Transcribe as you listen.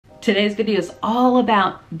Today's video is all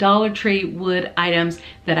about Dollar Tree wood items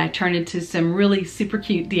that I turned into some really super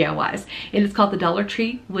cute DIYs. It is called the Dollar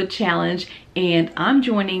Tree Wood Challenge, and I'm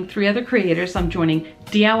joining 3 other creators. I'm joining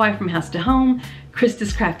DIY from House to Home,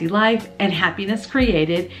 Krista's Crafty Life, and Happiness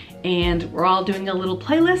Created. And we're all doing a little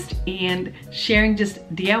playlist and sharing just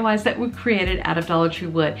DIYs that we created out of Dollar Tree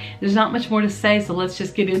wood. There's not much more to say, so let's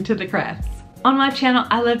just get into the crafts. On my channel,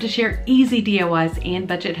 I love to share easy DIYs and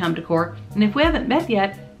budget home decor. And if we haven't met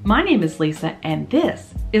yet, my name is Lisa, and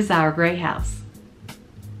this is our gray house.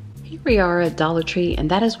 Here we are at Dollar Tree, and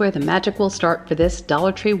that is where the magic will start for this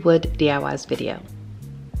Dollar Tree wood DIYs video.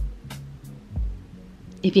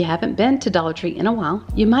 If you haven't been to Dollar Tree in a while,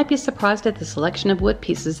 you might be surprised at the selection of wood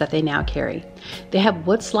pieces that they now carry. They have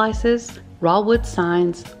wood slices, raw wood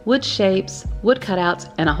signs, wood shapes, wood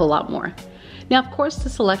cutouts, and a whole lot more. Now, of course, the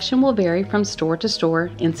selection will vary from store to store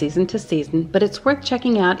and season to season, but it's worth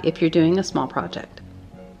checking out if you're doing a small project.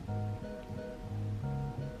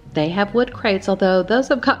 They have wood crates, although those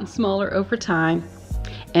have gotten smaller over time,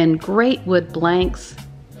 and great wood blanks,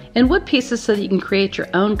 and wood pieces so that you can create your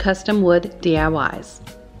own custom wood DIYs.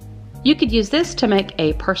 You could use this to make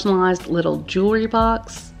a personalized little jewelry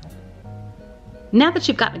box. Now that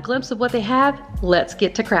you've gotten a glimpse of what they have, let's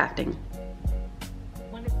get to crafting.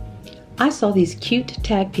 I saw these cute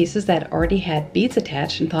tag pieces that already had beads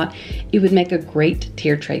attached and thought it would make a great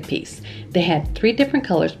tier tray piece. They had 3 different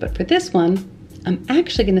colors, but for this one, I'm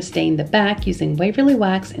actually going to stain the back using Waverly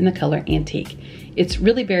Wax in the color Antique. It's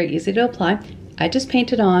really very easy to apply. I just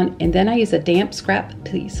paint it on, and then I use a damp scrap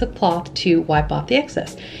piece of cloth to wipe off the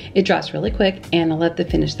excess. It dries really quick, and I love the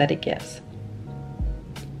finish that it gives.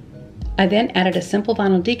 I then added a simple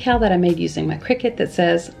vinyl decal that I made using my Cricut that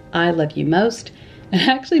says, "I love you most." I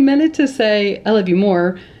actually meant it to say, "I love you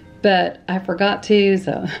more," but I forgot to,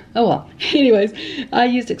 so oh well. Anyways, I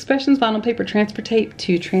used Expressions vinyl paper transfer tape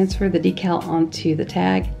to transfer the decal onto the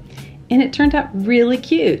tag, and it turned out really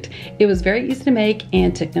cute. It was very easy to make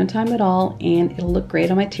and took no time at all, and it'll look great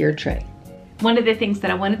on my tiered tray. One of the things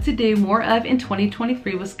that I wanted to do more of in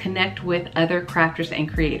 2023 was connect with other crafters and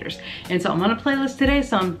creators. And so I'm on a playlist today,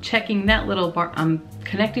 so I'm checking that little bar. I'm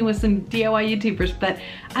connecting with some DIY YouTubers, but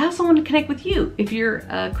I also want to connect with you if you're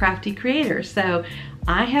a crafty creator. So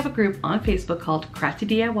I have a group on Facebook called Crafty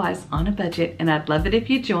DIYs on a Budget, and I'd love it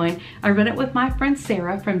if you join. I run it with my friend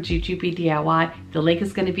Sarah from Jujube DIY. The link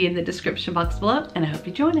is going to be in the description box below, and I hope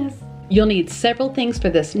you join us. You'll need several things for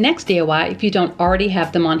this next DIY if you don't already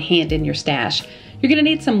have them on hand in your stash. You're going to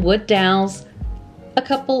need some wood dowels, a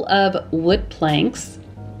couple of wood planks,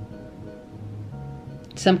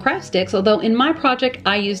 some craft sticks, although in my project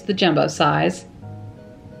I used the jumbo size,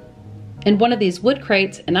 and one of these wood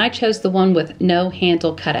crates, and I chose the one with no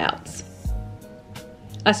handle cutouts.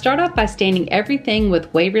 I start off by staining everything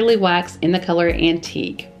with Waverly Wax in the color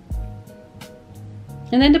Antique.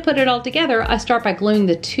 And then to put it all together, I start by gluing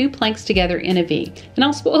the 2 planks together in a V. And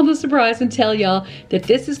I'll spoil the surprise and tell y'all that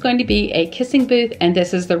this is going to be a kissing booth and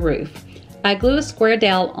this is the roof. I glue a square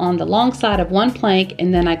dowel on the long side of one plank,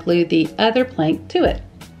 and then I glue the other plank to it.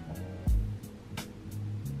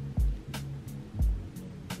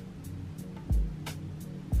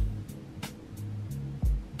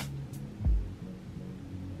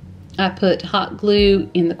 I put hot glue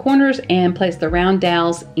in the corners and place the round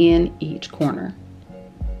dowels in each corner.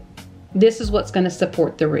 This is what's going to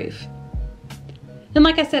support the roof. And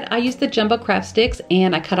like I said, I used the jumbo craft sticks,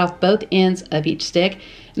 and I cut off both ends of each stick.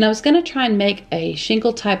 And I was going to try and make a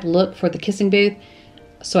shingle type look for the kissing booth,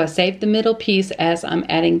 so I saved the middle piece as I'm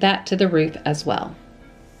adding that to the roof as well.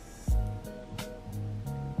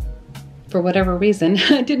 For whatever reason,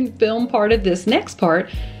 I didn't film part of this next part,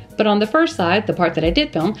 but on the first side, the part that I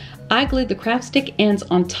did film, I glued the craft stick ends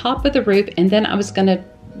on top of the roof, and then I was going to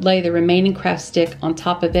lay the remaining craft stick on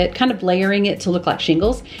top of it, kind of layering it to look like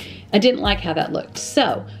shingles. I didn't like how that looked.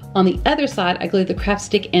 So on the other side, I glued the craft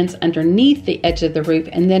stick ends underneath the edge of the roof,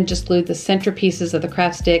 and then just glued the center pieces of the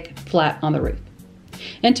craft stick flat on the roof.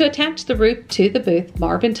 And to attach the roof to the booth,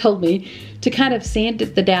 Marvin told me to kind of sand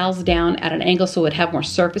the dowels down at an angle so it would have more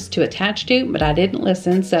surface to attach to, but I didn't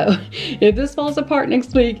listen. So if this falls apart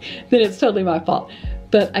next week, then it's totally my fault.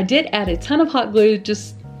 But I did add a ton of hot glue,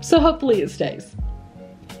 just so hopefully it stays.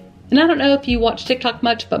 And I don't know if you watch TikTok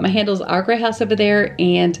much, but my handle is Our Gray House over there,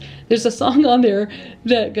 and there's a song on there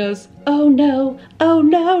that goes, "Oh no, oh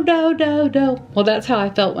no, no, no, no." Well, that's how I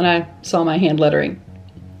felt when I saw my hand lettering.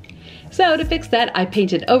 So to fix that, I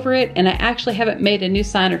painted over it, and I actually haven't made a new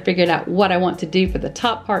sign or figured out what I want to do for the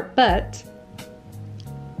top part, but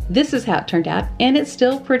this is how it turned out, and it's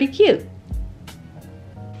still pretty cute.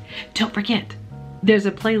 Don't forget, There's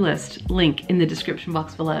a playlist link in the description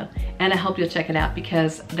box below, and I hope you'll check it out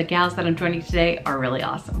because the gals that I'm joining today are really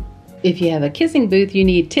awesome. If you have a kissing booth, you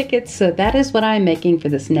need tickets, so that is what I'm making for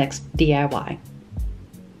this next DIY.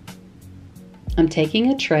 I'm taking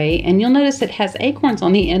a tray, and you'll notice it has acorns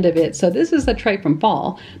on the end of it, so this is a tray from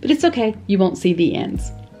fall, but it's okay, you won't see the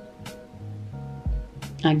ends.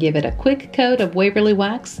 I give it a quick coat of Waverly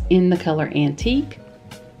wax in the color Antique.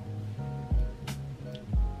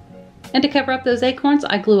 And to cover up those acorns,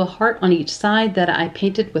 I glue a heart on each side that I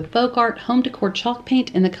painted with Folk Art Home Decor chalk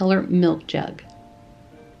paint in the color Milk Jug.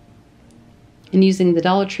 And using the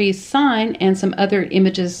Dollar Tree sign and some other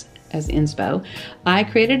images as inspo, I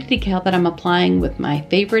created a decal that I'm applying with my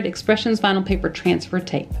favorite Expressions vinyl paper transfer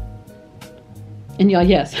tape. And y'all,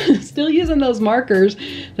 yes, still using those markers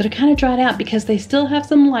that are kind of dried out because they still have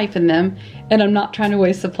some life in them, and I'm not trying to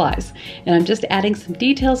waste supplies. And I'm just adding some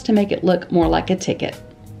details to make it look more like a ticket.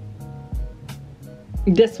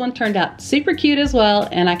 This one turned out super cute as well,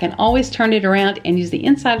 and I can always turn it around and use the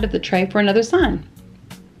inside of the tray for another sign.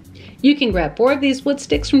 You can grab 4 of these wood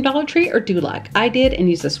sticks from Dollar Tree or do like I did and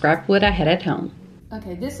use the scrap wood I had at home.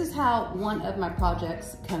 Okay, this is how one of my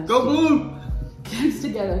projects comes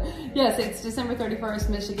together. Yes, it's December 31st,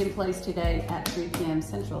 Michigan Place today at 3 p.m.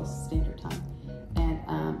 Central Standard Time.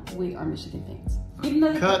 And we are Michigan fans.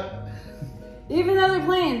 Even though they're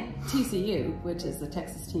playing TCU, which is the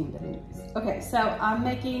Texas team, but anyways. Okay, so I'm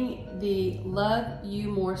making the Love You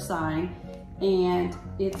More sign, and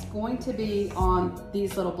it's going to be on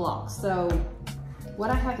these little blocks. So what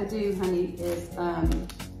I have to do, honey, is I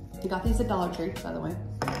got these at Dollar Tree, by the way.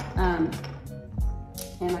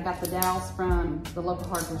 And I got the dowels from the local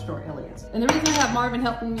hardware store, Elliot's. And the reason I have Marvin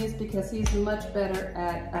helping me is because he's much better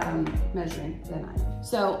at measuring than I am.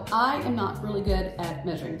 So I am not really good at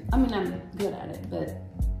measuring. I mean, I'm good at it, but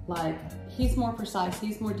like, he's more precise,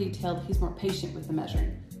 he's more detailed, he's more patient with the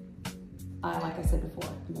measuring. Like I said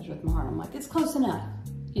before, I measure with my heart. I'm like, it's close enough,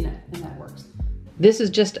 you know, and that works. This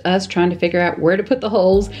is just us trying to figure out where to put the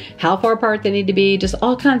holes, how far apart they need to be, just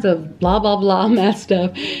all kinds of blah, blah, blah math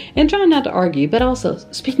stuff, and trying not to argue. But also,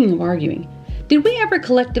 speaking of arguing, did we ever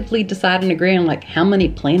collectively decide and agree on like how many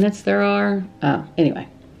planets there are? Anyway,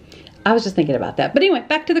 I was just thinking about that. But anyway,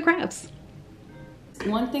 back to the crafts.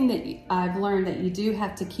 One thing that I've learned that you do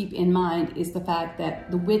have to keep in mind is the fact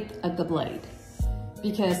that the width of the blade.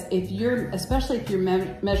 Because especially if your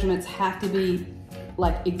measurements have to be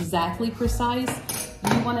like exactly precise,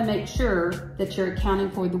 you want to make sure that you're accounting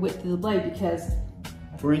for the width of the blade because...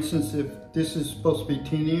 For instance, if this is supposed to be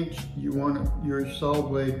 10 inch, you want your saw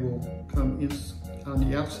blade will come in on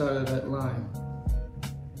the outside of that line.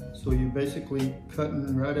 So you're basically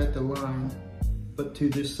cutting right at the line, but to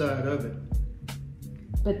this side of it.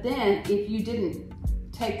 But then if you didn't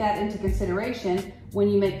take that into consideration, when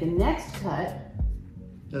you make the next cut,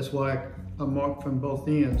 that's why I marked from both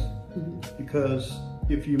ends, because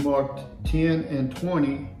if you marked 10 and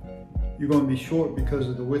 20, you're going to be short because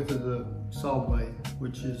of the width of the saw blade,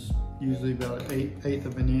 which is usually about an eighth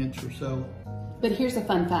of an inch or so. But here's a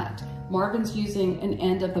fun fact. Marvin's using an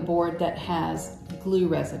end of the board that has glue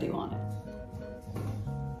residue on it.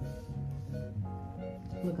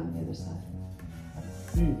 Look on the other side.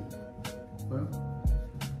 Well,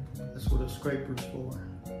 that's what a scraper's for.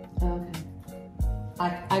 Okay.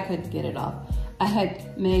 I couldn't get it off. I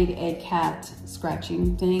had made a cat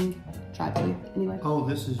scratching thing. Tried to, anyway. Oh,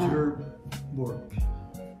 this is your work.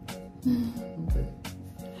 Okay.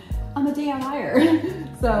 I'm a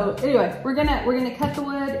DIYer. So anyway, we're gonna cut the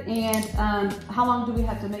wood, and how long do we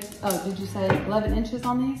have to make? Oh, did you say 11 inches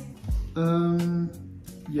on these?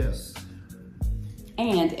 Yes.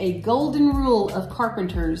 And a golden rule of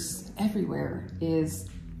carpenters everywhere is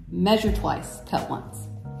measure twice, cut once.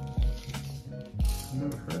 I've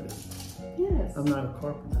never heard it. Yes. I'm not a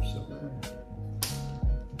carpenter, so.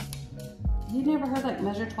 You never heard like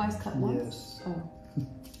measure twice, cut once? Yes. Oh.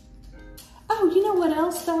 Oh, you know what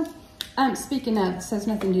else though? Speaking of, this has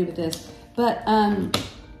nothing to do with this, but on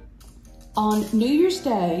New Year's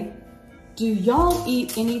Day, do y'all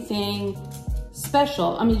eat anything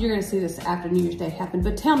special? I mean, you're gonna see this after New Year's Day happened,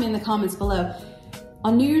 but tell me in the comments below.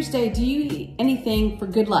 On New Year's Day, do you eat anything for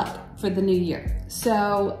good luck for the new year?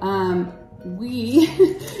 So we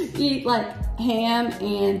eat like ham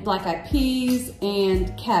and black-eyed peas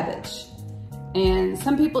and cabbage. And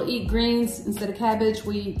some people eat greens instead of cabbage.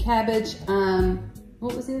 We eat cabbage.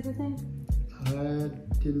 What was the other thing? I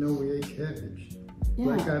didn't know we ate cabbage. Yeah.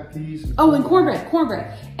 Black-eyed peas. And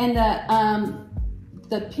cornbread. And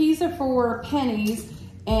the peas are for pennies,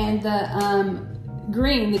 and the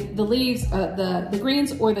green, the leaves, the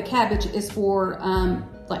greens or the cabbage is for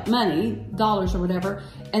like money, dollars or whatever,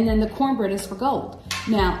 and then the cornbread is for gold.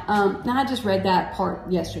 Now I just read that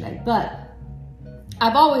part yesterday, but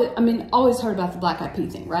I've always heard about the black eyed pea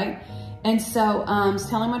thing, right? And so I was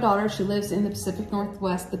telling my daughter, she lives in the Pacific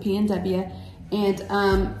Northwest, the PNW,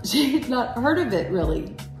 and she had not heard of it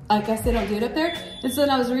really. Like I said, don't do it up there. And so when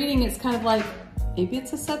I was reading, it's kind of like, maybe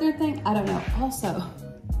it's a Southern thing, I don't know. Also,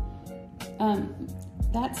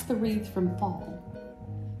 that's the wreath from fall.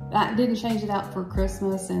 I didn't change it out for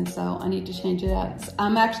Christmas, and so I need to change it out.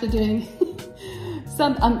 I'm actually doing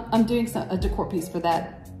I'm doing a decor piece for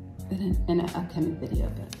that in an upcoming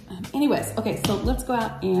video. But anyways, okay, so let's go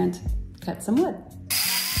out and cut some wood.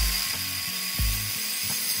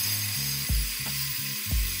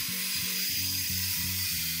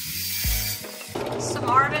 So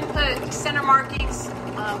Marvin put center markings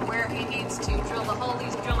where he needs to drill the hole.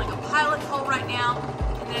 He's drilling a pilot hole right now,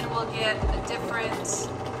 and then we'll get a different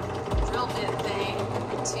drill bit thing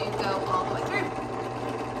to go all the way through.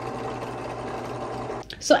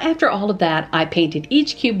 So after all of that, I painted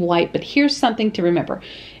each cube white, but here's something to remember.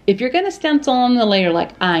 If you're gonna stencil on the layer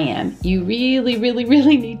like I am, you really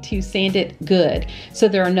need to sand it good so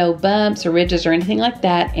there are no bumps or ridges or anything like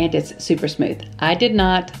that, and it's super smooth. I did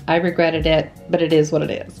not, I regretted it, but it is what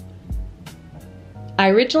it is. I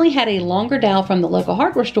originally had a longer dowel from the local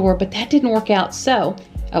hardware store, but that didn't work out, so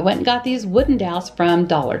I went and got these wooden dowels from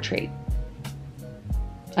Dollar Tree.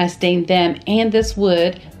 I stained them and this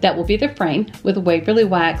wood that will be the frame with Waverly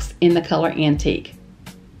wax in the color Antique.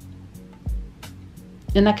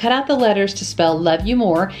 And I cut out the letters to spell Love You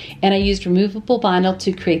More, and I used removable vinyl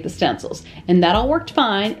to create the stencils. And that all worked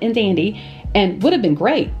fine and dandy and would have been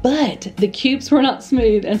great, but the cubes were not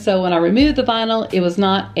smooth, and so when I removed the vinyl, it was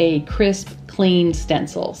not a crisp, clean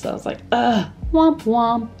stencil. So I was like, ugh, womp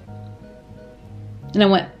womp. And I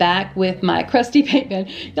went back with my crusty paint pen.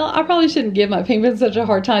 Y'all, I probably shouldn't give my paint pen such a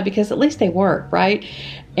hard time because at least they work, right?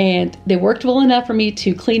 And they worked well enough for me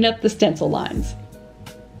to clean up the stencil lines.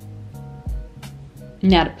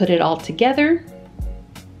 Now to put it all together.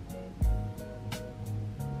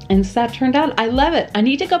 And so that turned out, I love it. I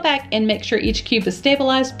need to go back and make sure each cube is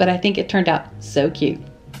stabilized, but I think it turned out so cute.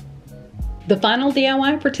 The final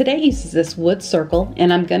DIY for today uses this wood circle,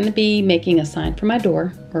 and I'm going to be making a sign for my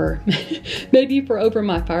door, or maybe for over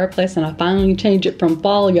my fireplace, and I finally change it from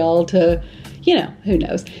fall, y'all, to, you know, who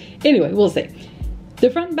knows. Anyway, we'll see. The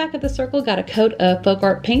front and back of the circle got a coat of folk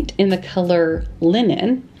art paint in the color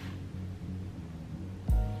Linen.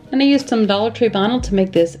 And I used some Dollar Tree vinyl to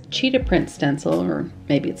make this cheetah print stencil, or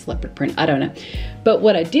maybe it's leopard print, I don't know. But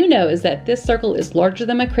what I do know is that this circle is larger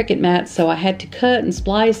than my Cricut mat, so I had to cut and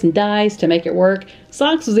splice and dice to make it work.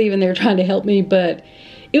 Socks was even there trying to help me, but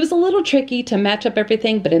it was a little tricky to match up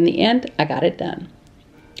everything, but in the end, I got it done.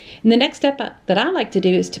 And the next step that I like to do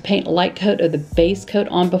is to paint a light coat of the base coat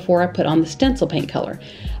on before I put on the stencil paint color.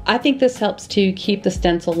 I think this helps to keep the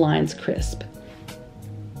stencil lines crisp.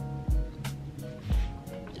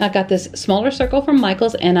 I got this smaller circle from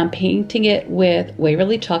Michael's, and I'm painting it with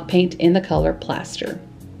Waverly chalk paint in the color Plaster.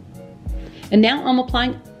 And now I'm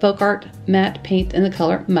applying folk art matte paint in the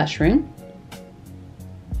color Mushroom.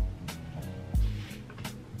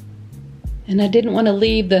 And I didn't want to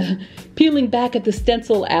leave the peeling back of the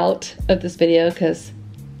stencil out of this video because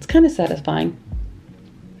it's kind of satisfying.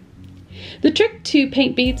 The trick to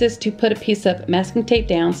paint beads is to put a piece of masking tape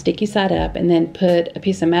down, sticky side up, and then put a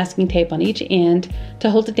piece of masking tape on each end to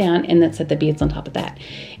hold it down, and then set the beads on top of that.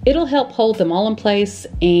 It'll help hold them all in place,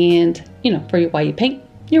 and, you know, for you while you paint,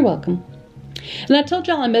 you're welcome. And I told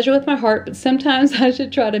y'all I measure with my heart, but sometimes I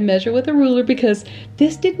should try to measure with a ruler because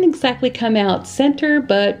this didn't exactly come out center,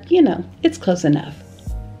 but, you know, it's close enough.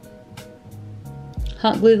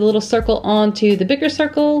 Hot glue the little circle onto the bigger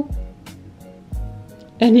circle.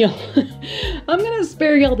 And y'all, I'm gonna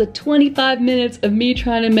spare y'all the 25 minutes of me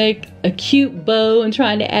trying to make a cute bow and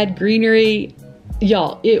trying to add greenery.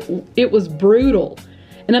 Y'all, it was brutal.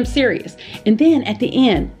 And I'm serious. And then at the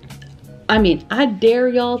end, I mean, I dare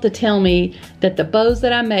y'all to tell me that the bows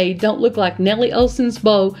that I made don't look like Nellie Olson's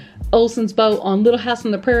bow on Little House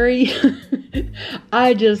on the Prairie.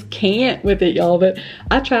 I just can't with it, y'all. But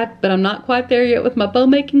I tried, but I'm not quite there yet with my bow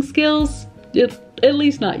making skills. At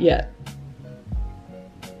least not yet.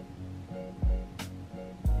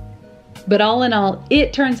 But all in all,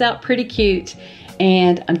 it turns out pretty cute,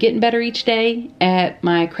 and I'm getting better each day at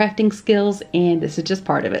my crafting skills, and this is just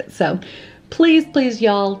part of it. So please,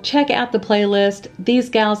 y'all, check out the playlist. These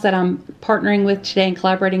gals that I'm partnering with today and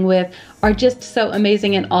collaborating with are just so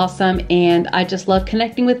amazing and awesome, and I just love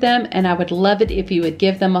connecting with them, and I would love it if you would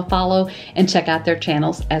give them a follow and check out their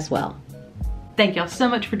channels as well. Thank y'all so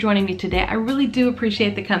much for joining me today. I really do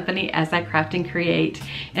appreciate the company as I craft and create,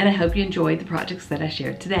 and I hope you enjoyed the projects that I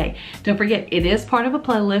shared today. Don't forget, it is part of a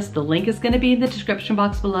playlist. The link is going to be in the description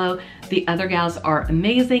box below. The other gals are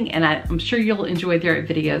amazing, and I'm sure you'll enjoy their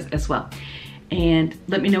videos as well. And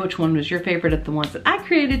let me know which one was your favorite of the ones that I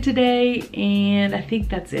created today. And I think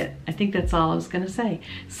that's it. I think that's all I was gonna say.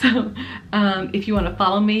 So if you wanna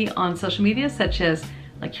follow me on social media, such as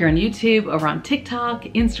like here on YouTube, over on TikTok,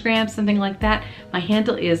 Instagram, something like that, my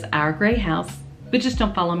handle is Our Gray House, but just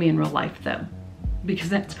don't follow me in real life though, because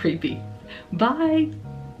that's creepy. Bye.